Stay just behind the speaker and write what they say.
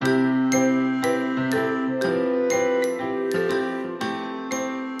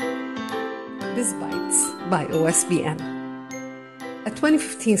by OSBN. A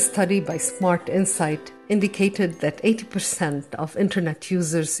 2015 study by Smart Insight indicated that 80% of internet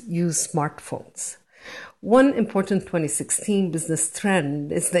users use smartphones. One important 2016 business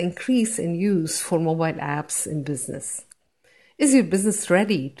trend is the increase in use for mobile apps in business. Is your business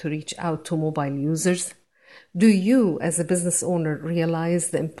ready to reach out to mobile users? Do you, as a business owner,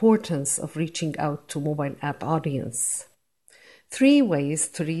 realize the importance of reaching out to mobile app audience? 3 ways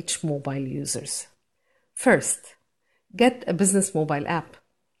to reach mobile users. First, get a business mobile app.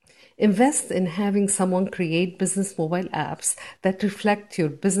 Invest in having someone create business mobile apps that reflect your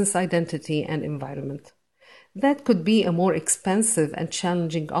business identity and environment. That could be a more expensive and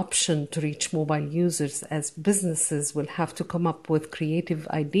challenging option to reach mobile users, as businesses will have to come up with creative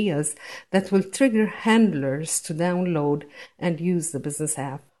ideas that will trigger handlers to download and use the business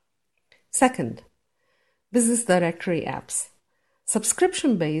app. Second, business directory apps.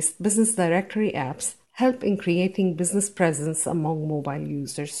 Subscription-based business directory apps help in creating business presence among mobile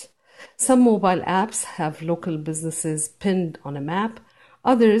users. Some mobile apps have local businesses pinned on a map.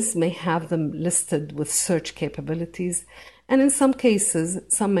 Others may have them listed with search capabilities, and in some cases,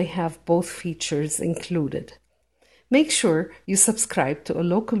 some may have both features included. Make sure you subscribe to a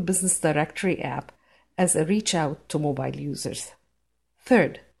local business directory app as a reach out to mobile users.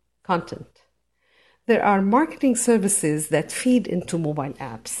 Third, content. There are marketing services that feed into mobile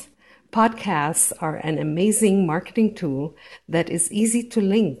apps. Podcasts are an amazing marketing tool that is easy to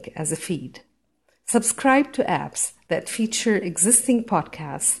link as a feed. Subscribe to apps that feature existing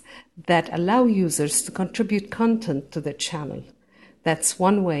podcasts that allow users to contribute content to their channel. That's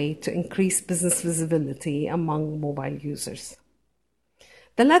one way to increase business visibility among mobile users.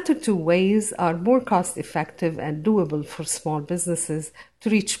 The latter 2 ways are more cost-effective and doable for small businesses to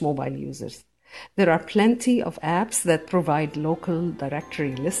reach mobile users. There are plenty of apps that provide local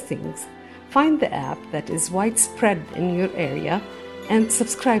directory listings. Find the app that is widespread in your area and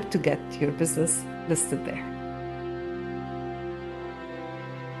subscribe to get your business listed there.